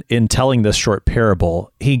 in telling this short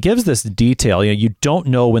parable, he gives this detail. You don't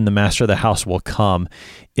know when the master of the house will come.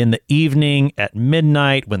 In the evening, at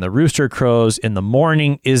midnight, when the rooster crows, in the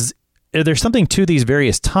morning. Is there something to these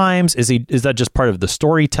various times? Is that just part of the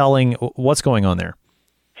storytelling? What's going on there?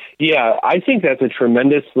 Yeah, I think that's a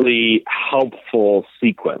tremendously helpful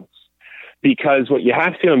sequence, because what you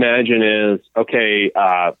have to imagine is, okay,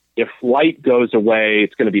 if light goes away,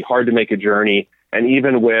 it's going to be hard to make a journey. And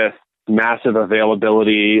even with massive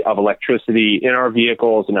availability of electricity in our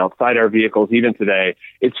vehicles and outside our vehicles, even today,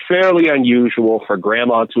 it's fairly unusual for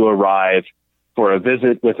grandma to arrive for a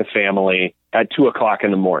visit with a family at 2:00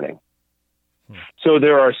 in the morning. So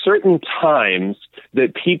there are certain times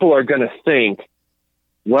that people are going to think,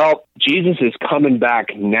 well, Jesus is coming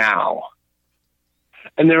back now.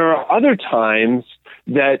 And there are other times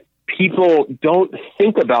that people don't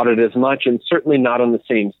think about it as much, and certainly not on the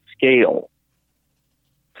same scale.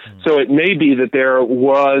 So it may be that there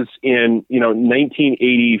was in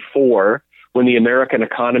 1984, when the American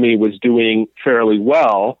economy was doing fairly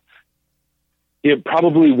well, it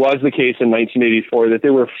probably was the case in 1984 that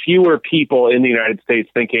there were fewer people in the United States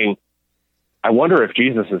thinking, I wonder if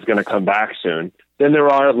Jesus is going to come back soon, than there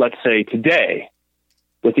are, let's say, today,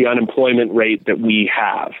 with the unemployment rate that we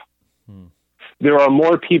have. There are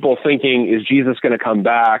more people thinking, is Jesus going to come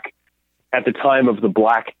back at the time of the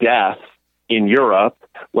Black Death in Europe,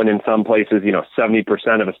 when in some places,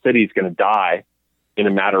 70% of a city is going to die in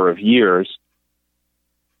a matter of years,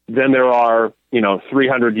 than there are,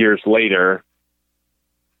 300 years later.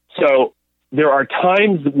 So there are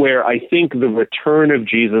times where I think the return of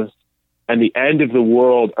Jesus and the end of the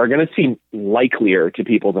world are going to seem likelier to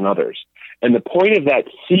people than others. And the point of that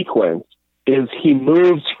sequence is he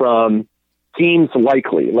moves from seems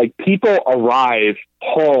likely, like people arrive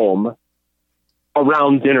home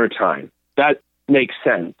around dinner time. That makes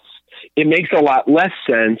sense. It makes a lot less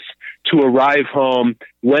sense to arrive home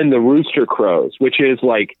when the rooster crows, which is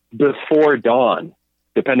like before dawn,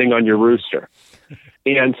 depending on your rooster.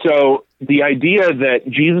 And so the idea that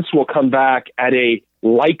Jesus will come back at a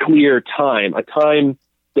likelier time, a time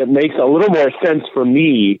that makes a little more sense for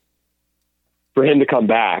me for him to come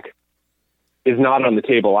back, is not on the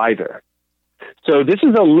table either. So this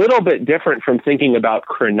is a little bit different from thinking about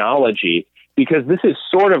chronology, because this is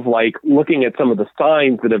sort of like looking at some of the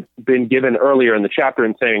signs that have been given earlier in the chapter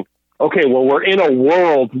and saying, okay, well, we're in a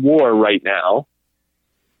world war right now,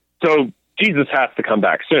 so Jesus has to come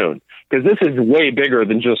back soon, because this is way bigger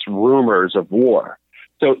than just rumors of war.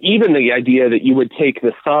 So even the idea that you would take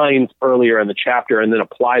the signs earlier in the chapter and then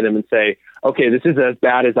apply them and say, okay, this is as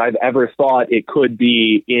bad as I've ever thought it could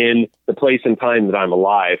be in the place and time that I'm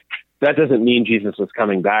alive, that doesn't mean Jesus is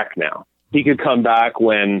coming back now. He could come back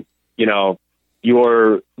when,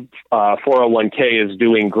 your 401k is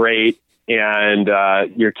doing great and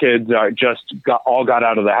your kids are all got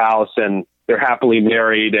out of the house and they're happily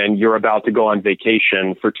married and you're about to go on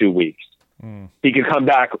vacation for 2 weeks. He could come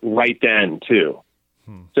back right then too.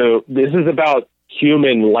 So this is about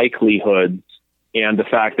human likelihoods and the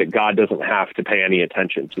fact that God doesn't have to pay any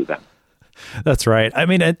attention to them. That's right. I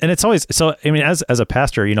mean, and it's always so. I mean, as a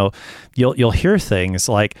pastor, you'll hear things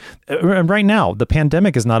like, right now, the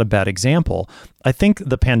pandemic is not a bad example. I think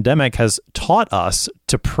the pandemic has taught us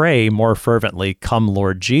to pray more fervently, "Come,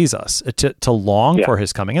 Lord Jesus," to long for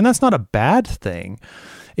His coming, and that's not a bad thing.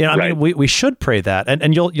 I mean, we should pray that,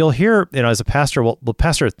 and you'll hear, as a pastor, well,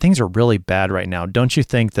 pastor, things are really bad right now. Don't you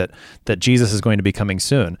think that Jesus is going to be coming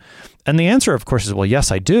soon? And the answer, of course, is, well,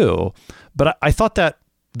 yes, I do. But I thought that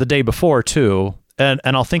the day before too, and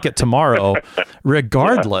I'll think it tomorrow,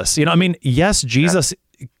 regardless. I mean, yes, Jesus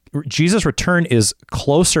Jesus' return is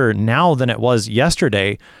closer now than it was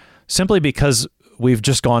yesterday, simply because we've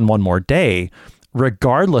just gone one more day,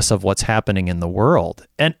 regardless of what's happening in the world.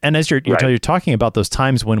 And as you're talking about those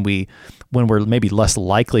times when we're maybe less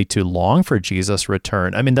likely to long for Jesus'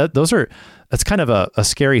 return, I mean, that's kind of a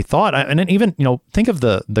scary thought. And then even, think of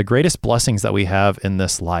the greatest blessings that we have in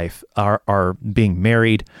this life are being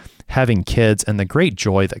married, having kids, and the great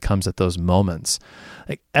joy that comes at those moments.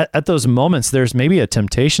 Like at those moments, there's maybe a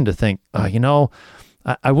temptation to think,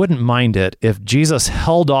 I wouldn't mind it if Jesus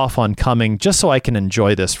held off on coming just so I can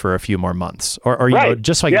enjoy this for a few more months, or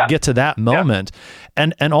just so I can get to that moment. Yeah.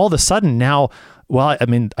 And all of a sudden now, well, I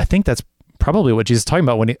mean, I think that's probably what Jesus is talking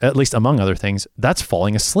about when at least among other things, that's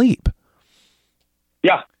falling asleep.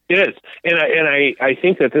 Yeah, it is. And I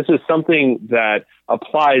think that this is something that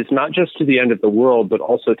applies not just to the end of the world, but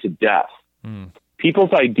also to death.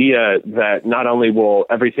 People's idea that not only will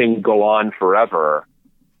everything go on forever,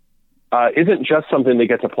 isn't just something that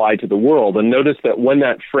gets applied to the world. And notice that when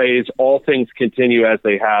that phrase, all things continue as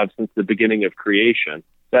they have since the beginning of creation,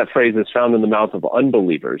 that phrase is found in the mouth of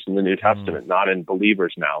unbelievers in the New Testament, not in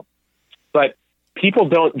believers' mouths. But people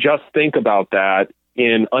don't just think about that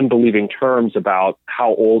in unbelieving terms about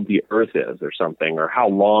how old the earth is or something, or how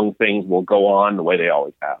long things will go on the way they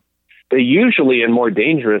always have. They usually, and more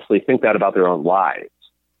dangerously, think that about their own lives.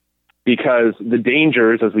 Because the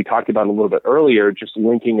dangers, as we talked about a little bit earlier, just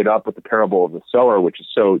linking it up with the parable of the sower, which is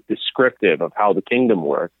so descriptive of how the kingdom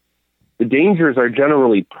works, the dangers are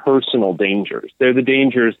generally personal dangers. They're the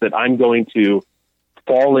dangers that I'm going to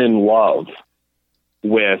fall in love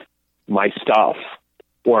with my stuff,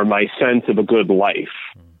 or my sense of a good life,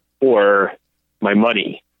 or my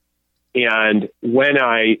money. And when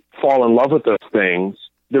I fall in love with those things,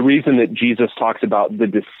 the reason that Jesus talks about the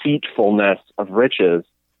deceitfulness of riches,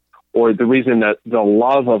 or the reason that the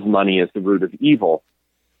love of money is the root of evil,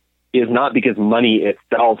 is not because money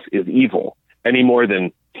itself is evil, any more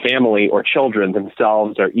than family or children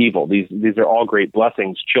themselves are evil. These are all great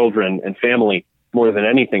blessings, children and family, more than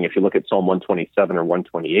anything, if you look at Psalm 127 or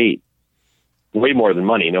 128. Way more than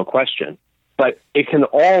money, no question. But it can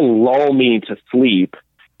all lull me to sleep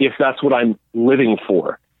if that's what I'm living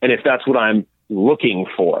for, and if that's what I'm looking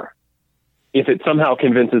for. If it somehow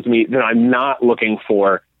convinces me that I'm not looking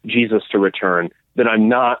for Jesus to return, that I'm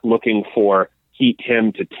not looking for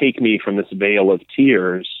him to take me from this vale of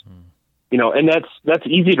tears, and that's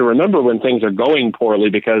easy to remember when things are going poorly,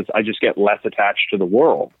 because I just get less attached to the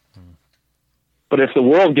world. But if the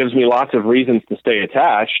world gives me lots of reasons to stay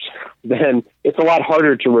attached, then it's a lot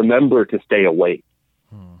harder to remember to stay awake.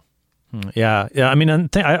 Yeah. I mean,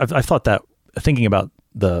 I thought that thinking about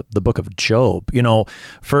the book of Job,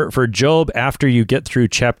 for Job, after you get through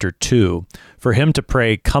chapter 2, for him to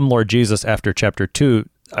pray, "Come, Lord Jesus," after chapter 2,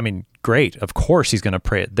 I mean, great. Of course, he's going to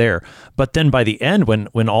pray it there. But then by the end,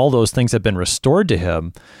 when all those things have been restored to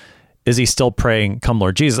him, is he still praying, "Come,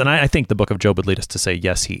 Lord Jesus"? And I think the book of Job would lead us to say,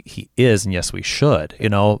 yes, he is, and yes, we should,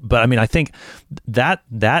 But I mean, I think that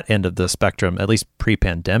end of the spectrum, at least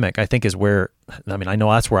pre-pandemic, I think is where, I know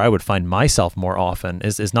that's where I would find myself more often,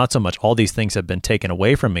 is not so much all these things have been taken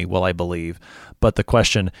away from me, will I believe? But the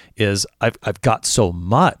question is, I've got so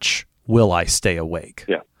much, will I stay awake?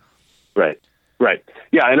 Yeah, right.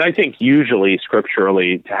 Yeah, and I think usually,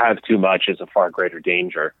 scripturally, to have too much is a far greater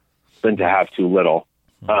danger than to have too little.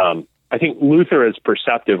 I think Luther is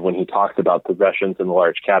perceptive when he talks about possessions in the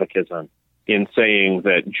Large Catechism, in saying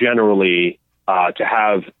that generally to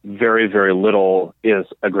have very, very little is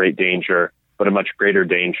a great danger, but a much greater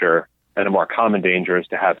danger and a more common danger is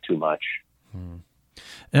to have too much.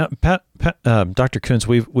 Now, Dr. Koontz,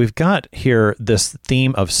 we've got here this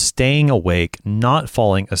theme of staying awake, not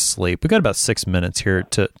falling asleep. We've got about 6 minutes here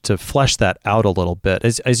to flesh that out a little bit.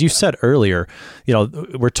 As you said earlier,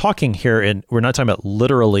 we're talking here, and we're not talking about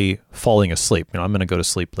literally falling asleep. I'm going to go to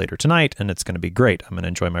sleep later tonight, and it's going to be great. I'm going to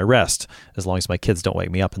enjoy my rest as long as my kids don't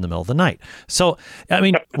wake me up in the middle of the night. So, I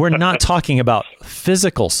mean, we're not talking about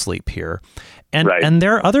physical sleep here. And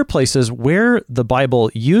there are other places where the Bible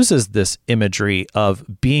uses this imagery of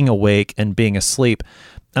being awake and being asleep,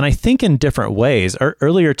 and I think in different ways.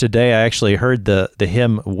 Earlier today, I actually heard the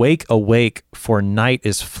hymn, "Wake, awake, for night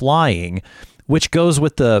is flying," which goes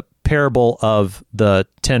with the parable of the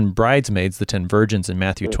 10 bridesmaids, the 10 virgins in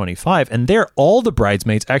Matthew 25, and there all the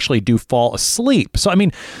bridesmaids actually do fall asleep. So, I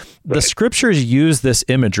mean, the scriptures use this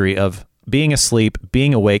imagery of being asleep,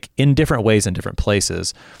 being awake in different ways in different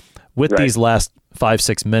places. With these last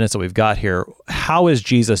 5-6 minutes that we've got here, how is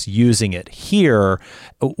Jesus using it here?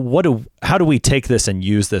 How do we take this and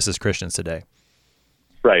use this as Christians today?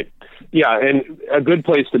 Right. Yeah, and a good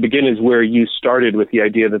place to begin is where you started with the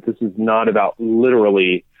idea that this is not about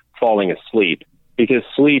literally falling asleep, because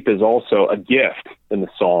sleep is also a gift in the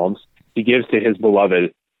Psalms. He gives to his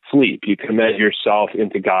beloved sleep. You commend yourself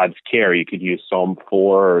into God's care. You could use Psalm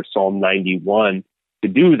 4 or Psalm 91 to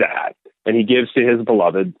do that. And he gives to his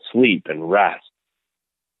beloved sleep and rest.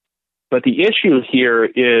 But the issue here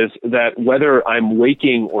is that whether I'm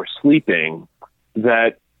waking or sleeping,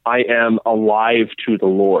 that I am alive to the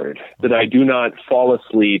Lord, that I do not fall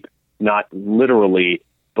asleep, not literally,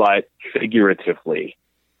 but figuratively.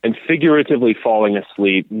 And figuratively falling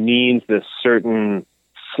asleep means this certain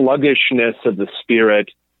sluggishness of the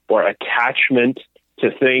spirit or attachment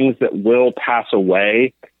to things that will pass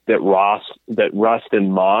away, that rust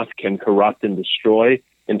and moth can corrupt and destroy,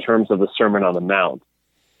 in terms of the Sermon on the Mount.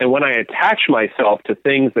 And when I attach myself to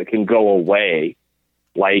things that can go away,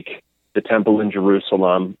 like the temple in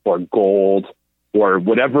Jerusalem or gold or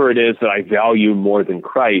whatever it is that I value more than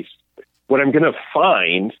Christ, what I'm going to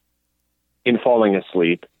find in falling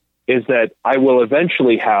asleep is that I will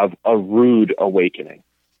eventually have a rude awakening.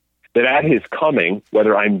 That at his coming,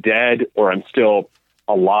 whether I'm dead or I'm still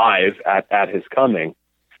alive at his coming,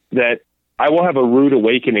 that I will have a rude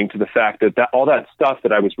awakening to the fact that all that stuff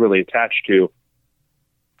that I was really attached to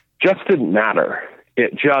just didn't matter.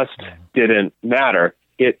 It just didn't matter.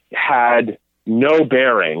 It had no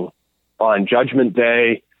bearing on Judgment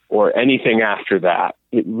Day or anything after that.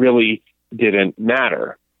 It really didn't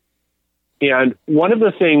matter. And one of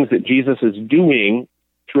the things that Jesus is doing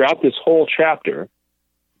throughout this whole chapter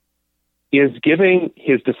is giving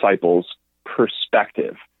his disciples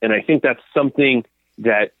perspective. And I think that's something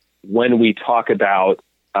that when we talk about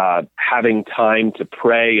having time to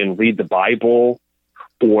pray and read the Bible,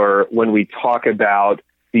 or when we talk about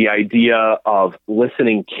the idea of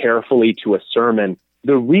listening carefully to a sermon,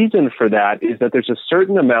 the reason for that is that there's a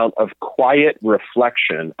certain amount of quiet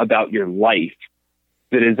reflection about your life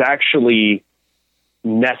that is actually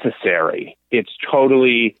necessary. It's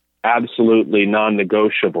totally, absolutely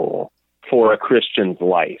non-negotiable for a Christian's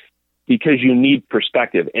life, because you need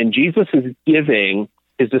perspective. And Jesus is giving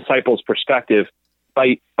his disciples perspective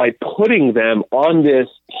by putting them on this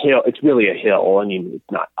hill. It's really a hill. I mean, it's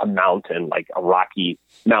not a mountain, like a rocky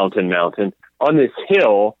mountain, on this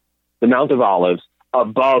hill, the Mount of Olives,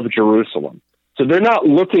 above Jerusalem. So they're not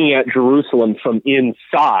looking at Jerusalem from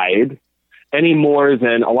inside any more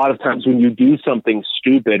than a lot of times when you do something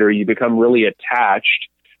stupid or you become really attached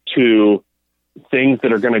to things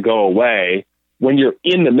that are going to go away. When you're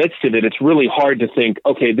in the midst of it, it's really hard to think,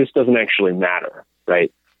 okay, this doesn't actually matter,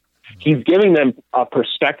 right? He's giving them a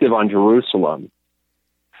perspective on Jerusalem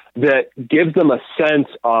that gives them a sense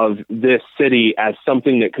of this city as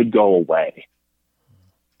something that could go away,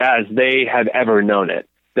 as they have ever known it.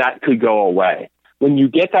 That could go away. When you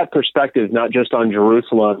get that perspective, not just on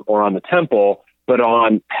Jerusalem or on the temple, but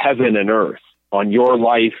on heaven and earth, on your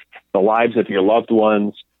life, the lives of your loved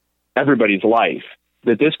ones, everybody's life,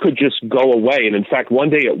 that this could just go away. And in fact, one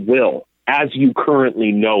day it will, as you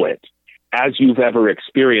currently know it, as you've ever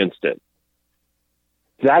experienced it.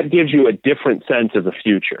 That gives you a different sense of the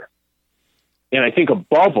future. And I think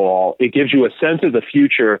above all, it gives you a sense of the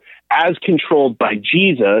future as controlled by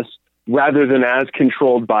Jesus rather than as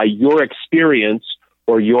controlled by your experience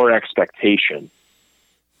or your expectation,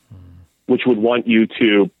 which would want you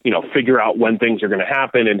to, figure out when things are going to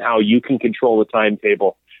happen and how you can control the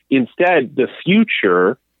timetable. Instead, the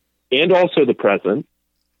future and also the present,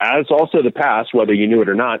 as also the past, whether you knew it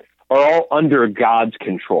or not, are all under God's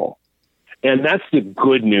control. And that's the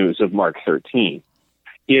good news of Mark 13,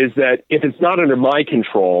 is that if it's not under my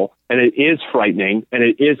control, and it is frightening, and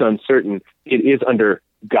it is uncertain, it is under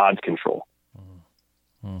God's control.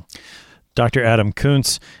 Dr. Adam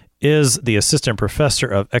Koontz is the assistant professor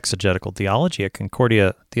of exegetical theology at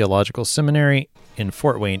Concordia Theological Seminary in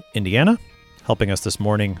Fort Wayne, Indiana, helping us this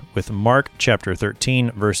morning with Mark chapter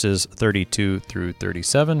 13, verses 32 through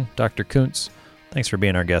 37. Dr. Koontz, thanks for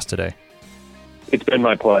being our guest today. It's been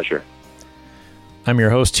my pleasure. I'm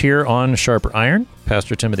your host here on Sharper Iron,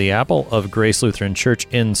 Pastor Timothy Apple of Grace Lutheran Church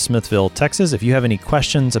in Smithville, Texas. If you have any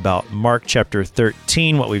questions about Mark chapter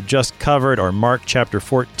 13, what we've just covered, or Mark chapter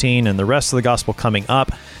 14 and the rest of the gospel coming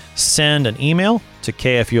up, send an email to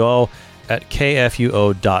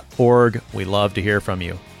kfuo@kfuo.org. We love to hear from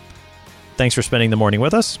you. Thanks for spending the morning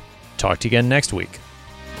with us. Talk to you again next week.